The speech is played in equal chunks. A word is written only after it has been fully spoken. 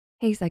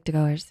Hey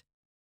Psych2Goers,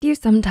 do you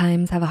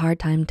sometimes have a hard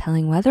time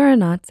telling whether or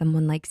not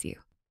someone likes you?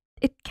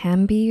 It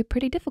can be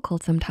pretty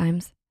difficult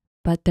sometimes,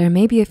 but there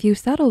may be a few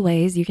subtle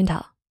ways you can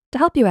tell. To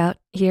help you out,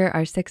 here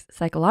are 6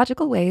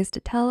 psychological ways to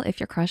tell if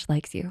your crush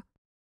likes you.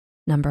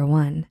 Number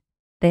 1,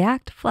 they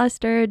act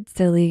flustered,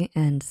 silly,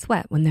 and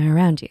sweat when they're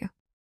around you.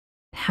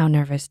 How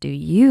nervous do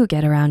you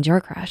get around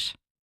your crush?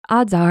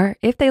 Odds are,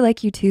 if they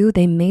like you too,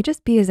 they may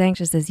just be as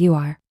anxious as you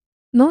are.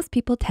 Most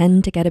people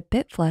tend to get a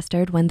bit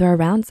flustered when they're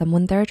around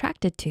someone they're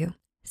attracted to.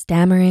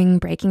 Stammering,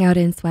 breaking out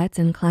in sweats,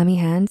 and clammy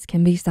hands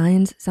can be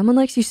signs someone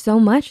likes you so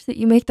much that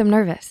you make them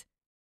nervous.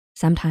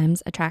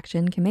 Sometimes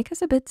attraction can make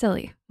us a bit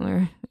silly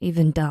or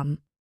even dumb.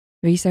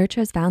 Research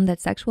has found that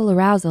sexual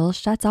arousal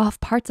shuts off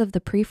parts of the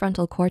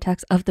prefrontal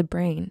cortex of the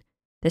brain.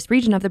 This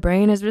region of the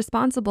brain is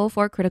responsible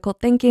for critical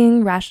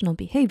thinking, rational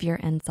behavior,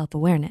 and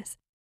self-awareness.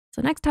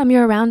 So next time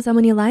you're around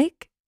someone you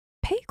like,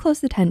 pay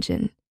close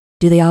attention.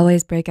 Do they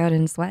always break out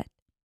in sweat?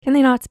 Can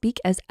they not speak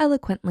as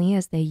eloquently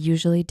as they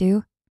usually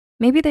do?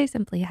 Maybe they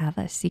simply have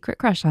a secret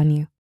crush on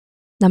you.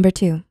 Number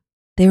 2,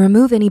 they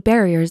remove any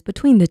barriers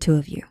between the two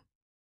of you.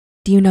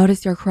 Do you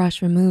notice your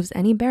crush removes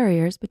any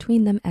barriers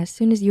between them as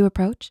soon as you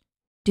approach?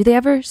 Do they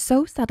ever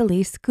so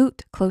subtly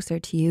scoot closer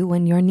to you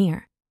when you're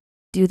near?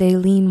 Do they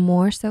lean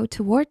more so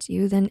towards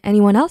you than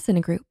anyone else in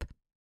a group?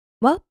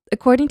 Well,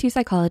 according to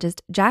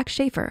psychologist Jack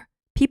Schafer,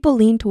 people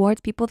lean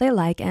towards people they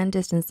like and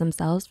distance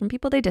themselves from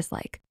people they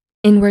dislike.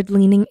 Inward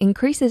leaning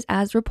increases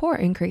as rapport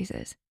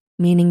increases,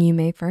 meaning you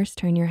may first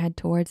turn your head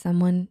towards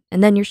someone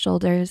and then your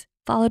shoulders,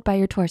 followed by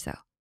your torso.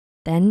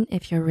 Then,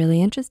 if you're really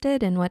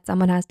interested in what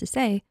someone has to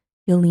say,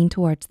 you'll lean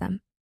towards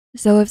them.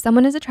 So if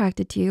someone is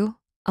attracted to you,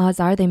 odds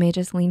are they may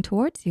just lean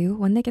towards you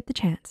when they get the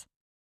chance.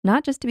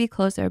 Not just to be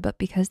closer, but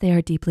because they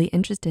are deeply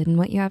interested in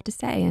what you have to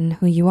say and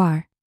who you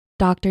are.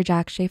 Dr.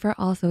 Jack Schafer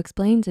also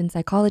explains in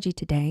Psychology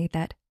Today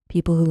that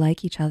people who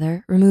like each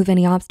other remove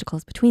any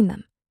obstacles between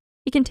them.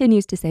 He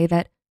continues to say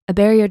that a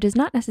barrier does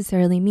not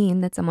necessarily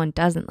mean that someone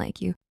doesn't like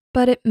you,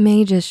 but it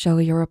may just show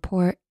your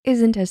rapport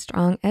isn't as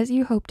strong as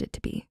you hoped it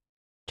to be.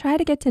 Try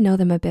to get to know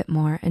them a bit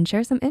more and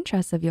share some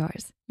interests of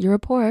yours. Your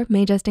rapport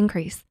may just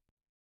increase.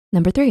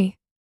 Number 3,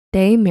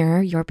 they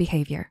mirror your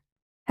behavior.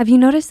 Have you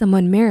noticed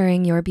someone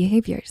mirroring your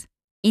behaviors,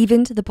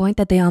 even to the point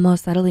that they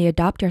almost subtly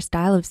adopt your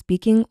style of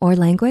speaking or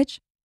language?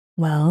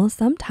 Well,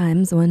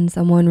 sometimes when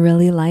someone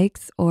really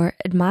likes or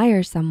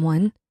admires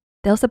someone,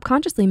 they'll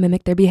subconsciously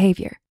mimic their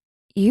behavior.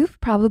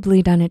 You've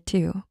probably done it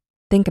too.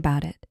 Think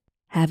about it.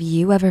 Have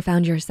you ever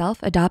found yourself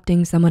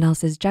adopting someone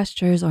else's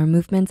gestures or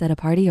movements at a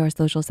party or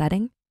social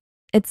setting?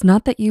 It's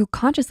not that you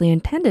consciously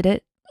intended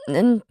it,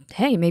 and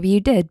hey, maybe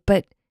you did,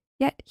 but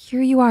yet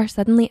here you are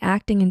suddenly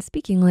acting and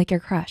speaking like your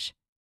crush.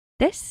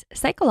 This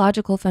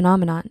psychological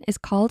phenomenon is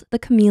called the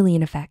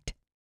chameleon effect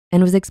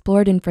and was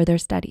explored in further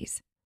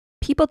studies.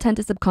 People tend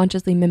to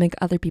subconsciously mimic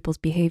other people's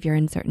behavior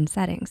in certain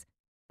settings.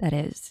 That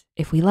is,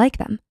 if we like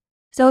them.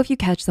 So if you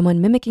catch someone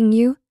mimicking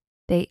you,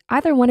 they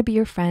either want to be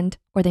your friend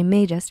or they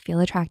may just feel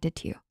attracted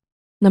to you.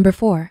 Number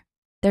 4,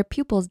 their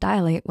pupils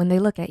dilate when they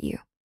look at you.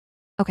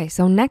 Okay,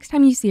 so next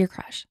time you see your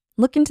crush,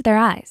 look into their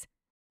eyes.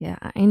 Yeah,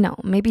 I know,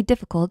 it may be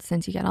difficult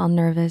since you get all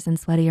nervous and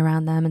sweaty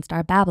around them and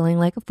start babbling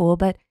like a fool,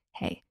 but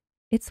hey,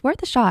 it's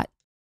worth a shot.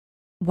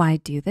 Why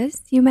do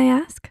this, you may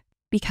ask?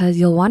 Because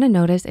you'll want to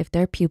notice if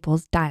their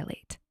pupils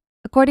dilate.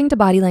 According to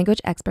body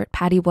language expert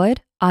Patty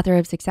Wood, author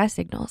of Success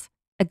Signals,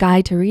 A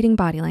Guide to Reading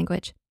Body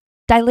Language,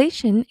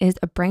 dilation is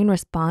a brain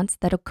response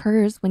that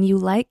occurs when you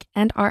like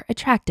and are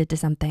attracted to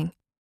something.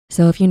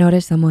 So if you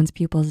notice someone's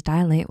pupils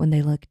dilate when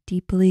they look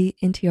deeply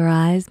into your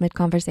eyes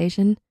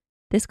mid-conversation,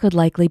 this could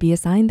likely be a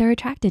sign they're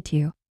attracted to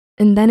you.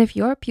 And then if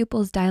your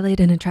pupils dilate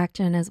in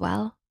attraction as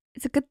well,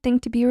 it's a good thing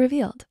to be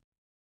revealed.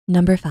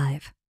 Number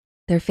 5,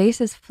 their face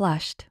is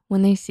flushed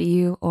when they see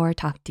you or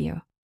talk to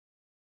you.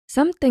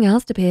 Something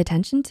else to pay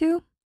attention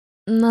to,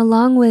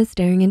 along with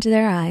staring into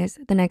their eyes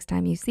the next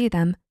time you see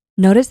them,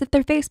 notice if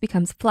their face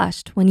becomes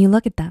flushed when you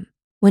look at them.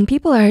 When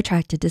people are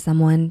attracted to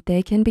someone,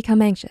 they can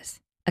become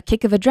anxious. A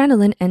kick of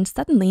adrenaline and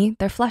suddenly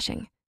they're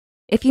flushing.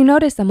 If you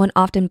notice someone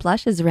often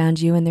blushes around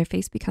you and their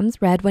face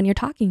becomes red when you're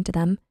talking to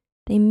them,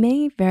 they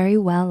may very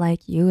well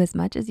like you as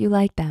much as you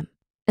like them.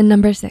 And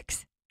number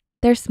 6,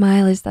 their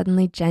smile is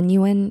suddenly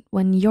genuine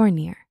when you're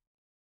near.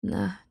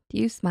 Do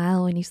you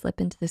smile when you slip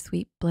into the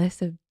sweet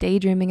bliss of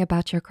daydreaming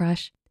about your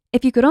crush?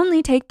 If you could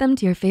only take them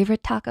to your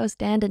favorite taco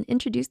stand and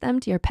introduce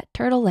them to your pet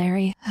turtle,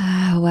 Larry,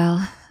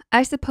 well,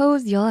 I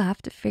suppose you'll have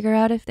to figure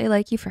out if they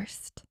like you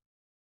first.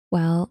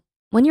 Well,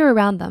 when you're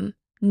around them,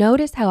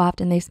 notice how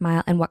often they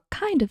smile and what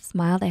kind of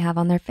smile they have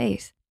on their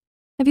face.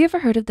 Have you ever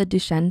heard of the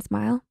Duchenne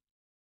smile?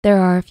 There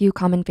are a few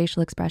common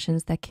facial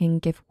expressions that can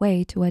give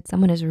way to what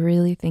someone is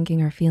really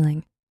thinking or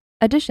feeling.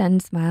 A Duchenne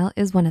smile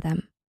is one of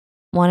them.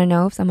 Want to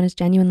know if someone is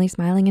genuinely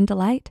smiling in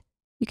delight?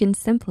 You can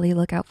simply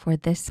look out for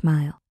this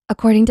smile.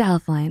 According to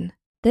Healthline,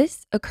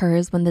 this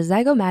occurs when the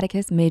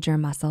zygomaticus major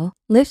muscle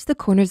lifts the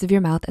corners of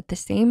your mouth at the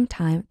same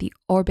time the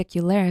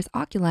orbicularis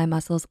oculi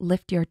muscles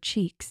lift your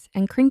cheeks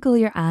and crinkle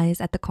your eyes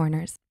at the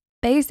corners.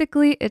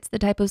 Basically, it's the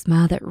type of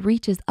smile that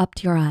reaches up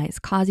to your eyes,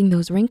 causing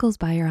those wrinkles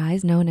by your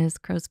eyes known as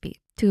crow's feet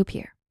to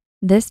appear.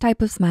 This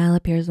type of smile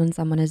appears when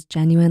someone is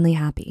genuinely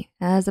happy,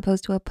 as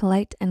opposed to a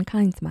polite and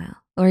kind smile,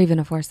 or even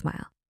a forced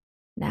smile.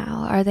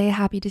 Now, are they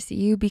happy to see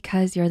you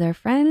because you're their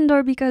friend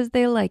or because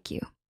they like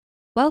you?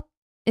 Well,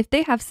 if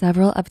they have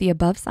several of the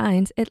above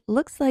signs, it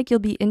looks like you'll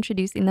be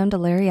introducing them to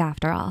Larry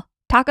after all.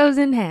 Tacos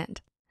in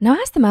hand. Now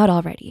ask them out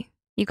already.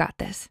 You got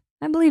this.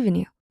 I believe in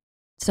you.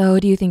 So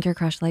do you think your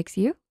crush likes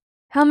you?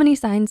 How many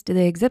signs do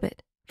they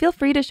exhibit? Feel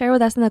free to share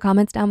with us in the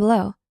comments down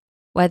below.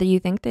 Whether you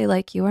think they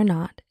like you or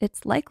not,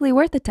 it's likely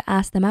worth it to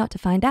ask them out to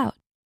find out.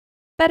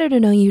 Better to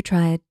know you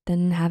tried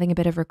than having a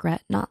bit of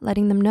regret not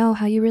letting them know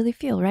how you really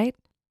feel, right?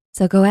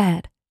 So go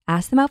ahead,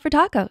 ask them out for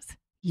tacos.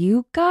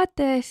 You got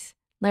this.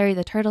 Larry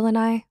the turtle and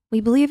I,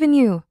 we believe in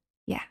you.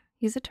 Yeah,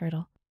 he's a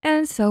turtle.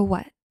 And so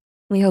what?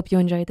 We hope you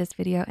enjoyed this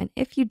video, and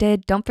if you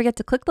did, don't forget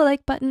to click the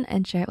like button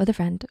and share it with a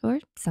friend or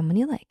someone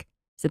you like.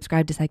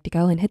 Subscribe to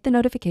Psych2Go and hit the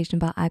notification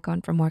bell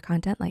icon for more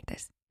content like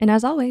this. And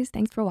as always,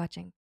 thanks for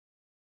watching.